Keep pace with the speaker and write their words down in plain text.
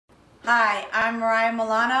Hi, I'm Mariah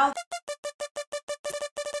Milano.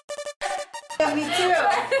 Yeah, me too.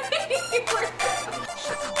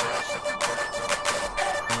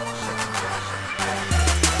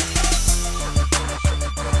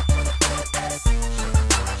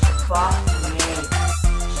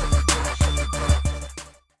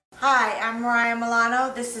 Hi, I'm Mariah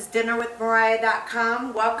Milano. This is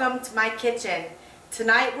dinnerwithmariah.com. Welcome to my kitchen.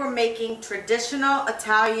 Tonight we're making traditional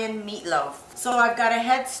Italian meatloaf. So I've got a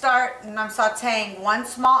head start and I'm sauteing 1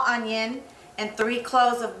 small onion and 3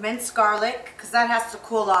 cloves of minced garlic because that has to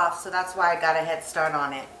cool off, so that's why I got a head start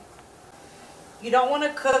on it. You don't want to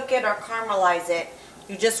cook it or caramelize it.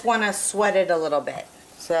 You just want to sweat it a little bit.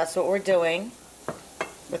 So that's what we're doing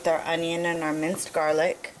with our onion and our minced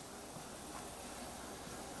garlic.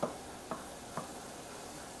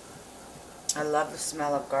 I love the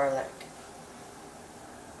smell of garlic.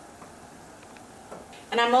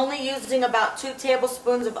 And I'm only using about 2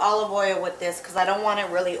 tablespoons of olive oil with this because I don't want it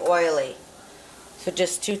really oily. So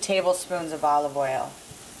just 2 tablespoons of olive oil.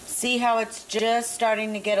 See how it's just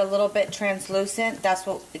starting to get a little bit translucent? That's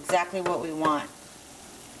exactly what we want.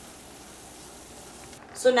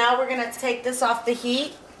 So now we're going to take this off the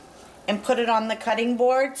heat and put it on the cutting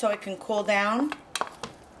board so it can cool down.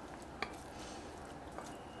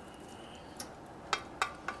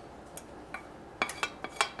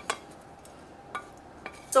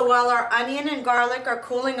 So while our onion and garlic are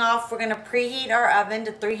cooling off, we're going to preheat our oven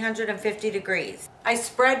to 350 degrees. I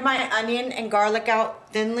spread my onion and garlic out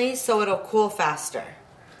thinly so it'll cool faster.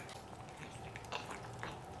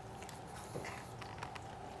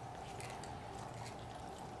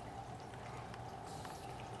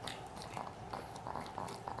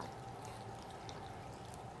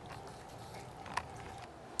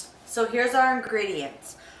 So here's our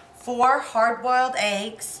ingredients. 4 hard-boiled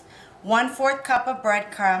eggs, 1/4 cup of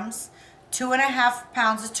breadcrumbs, 2½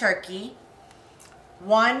 pounds of turkey,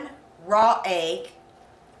 1 raw egg,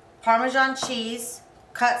 Parmesan cheese,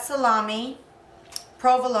 cut salami,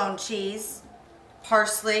 provolone cheese,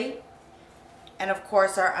 parsley, and of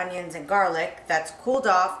course our onions and garlic. That's cooled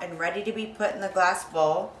off and ready to be put in the glass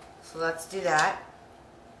bowl. So let's do that.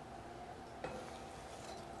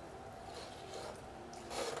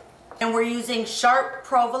 And we're using sharp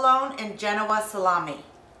provolone and Genoa salami.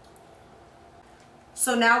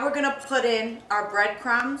 So now we're going to put in our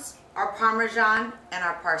breadcrumbs, our Parmesan, and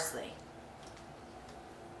our parsley.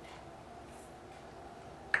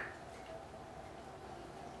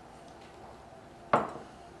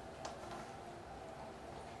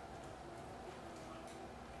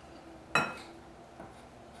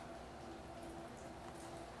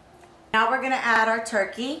 Now we're going to add our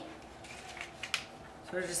turkey.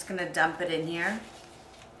 So we're just going to dump it in here.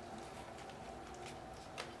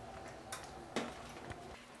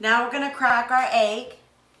 Now we're going to crack our egg.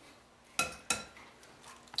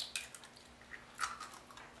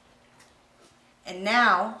 And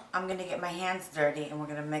now I'm going to get my hands dirty and we're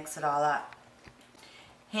going to mix it all up.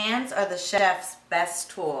 Hands are the chef's best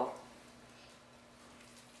tool.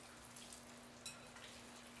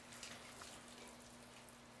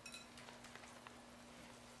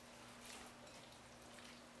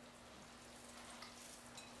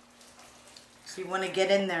 So you want to get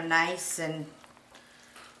in there nice and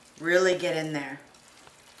really get in there.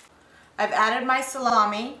 I've added my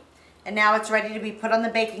salami and now it's ready to be put on the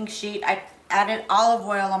baking sheet. I added olive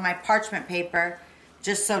oil on my parchment paper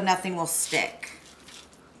just so nothing will stick.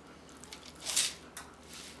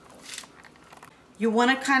 You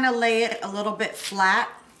want to kind of lay it a little bit flat.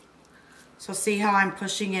 So see how I'm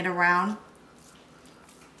pushing it around?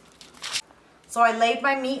 So I laid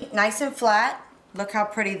my meat nice and flat. Look how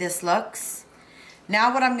pretty this looks.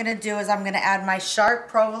 Now what I'm going to do is I'm going to add my sharp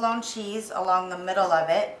provolone cheese along the middle of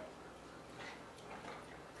it.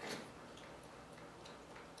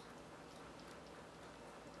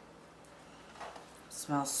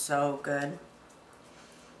 Smells so good.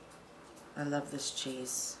 I love this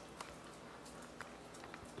cheese.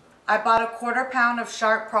 I bought a 1/4 pound of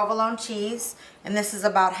sharp provolone cheese, and this is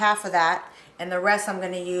about half of that, and the rest I'm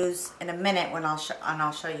going to use in a minute when I'll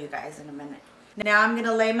show you guys in a minute. Now I'm going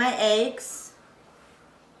to lay my eggs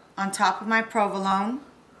on top of my provolone.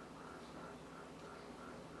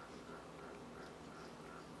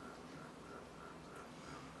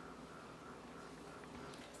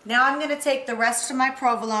 Now I'm going to take the rest of my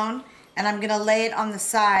provolone and I'm going to lay it on the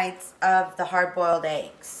sides of the hard-boiled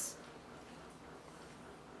eggs.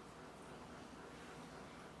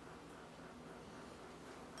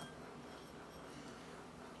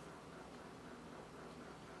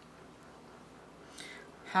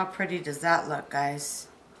 How pretty does that look, guys?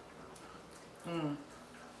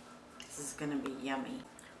 This is gonna be yummy.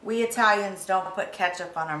 We Italians don't put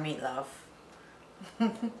ketchup on our meatloaf.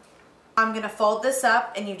 I'm going to fold this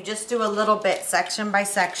up and you just do a little bit section by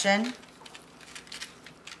section.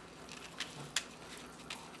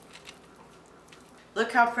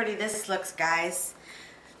 Look how pretty this looks, guys.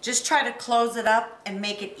 Just try to close it up and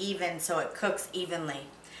make it even so it cooks evenly.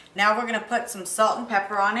 Now we're going to put some salt and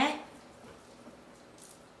pepper on it.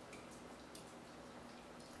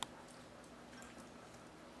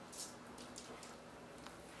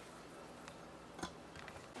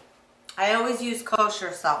 I always use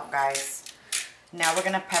kosher salt, guys. Now we're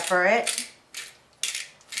going to pepper it.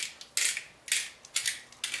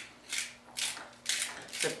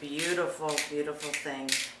 It's a beautiful, beautiful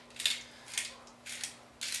thing.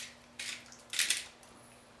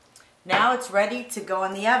 Now it's ready to go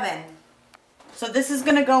in the oven. So this is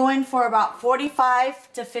going to go in for about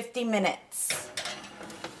 45 to 50 minutes.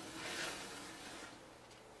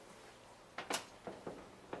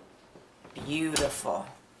 Beautiful.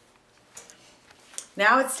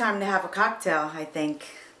 Now it's time to have a cocktail, I think.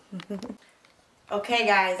 Okay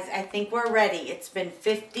guys, I think we're ready. It's been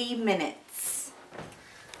 50 minutes.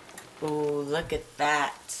 Ooh, look at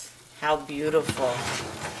that. How beautiful.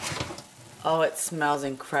 Oh, it smells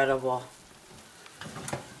incredible.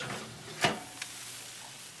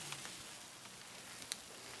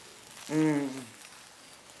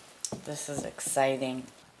 This is exciting.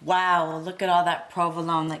 Wow, look at all that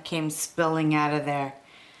provolone that came spilling out of there.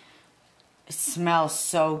 It smells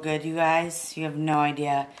so good, you guys. You have no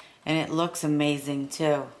idea. And it looks amazing,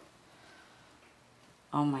 too.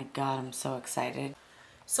 Oh my God, I'm so excited.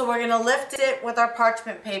 So we're going to lift it with our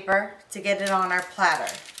parchment paper to get it on our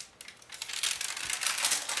platter.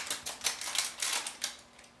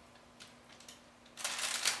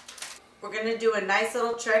 We're going to do a nice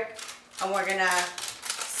little trick, and we're going to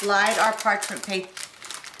slide our parchment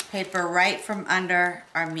paper right from under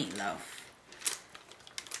our meatloaf.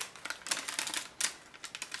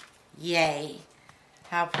 Yay.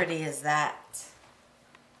 How pretty is that?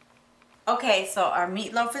 Okay, so our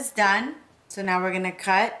meatloaf is done. So now we're going to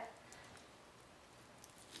cut.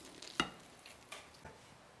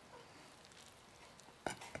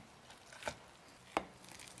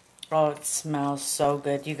 Oh, it smells so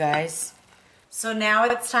good, you guys. So now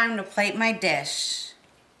it's time to plate my dish.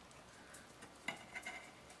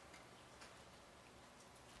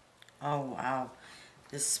 Oh, wow.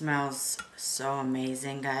 This smells so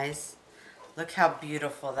amazing, guys. Look how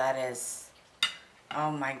beautiful that is.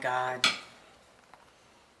 Oh my God.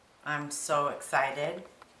 I'm so excited.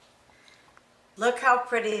 Look how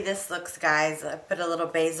pretty this looks, guys. I put a little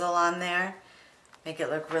basil on there. Make it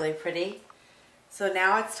look really pretty. So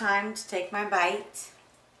now it's time to take my bite.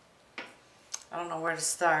 I don't know where to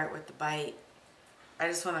start with the bite. I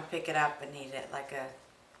just want to pick it up and eat it like an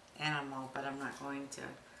animal, but I'm not going to.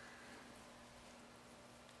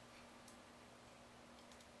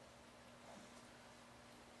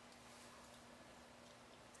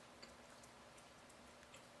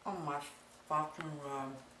 Oh my fucking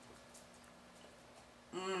God.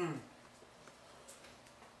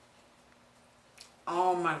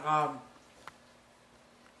 Oh my God.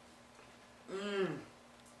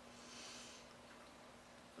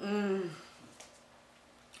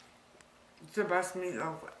 It's the best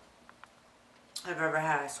meatloaf I've ever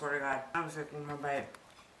had, I swear to God. I was taking my bite.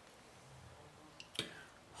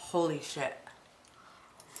 Holy shit.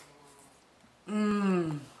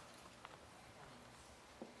 You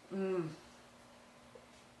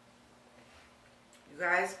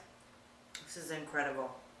guys, this is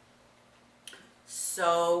incredible.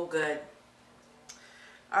 So good.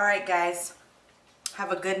 Alright guys,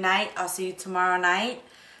 have a good night. I'll see you tomorrow night.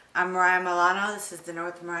 I'm Mariah Milano. This is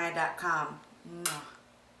dinnerwithmariah.com.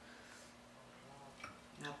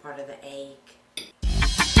 Now part of the egg.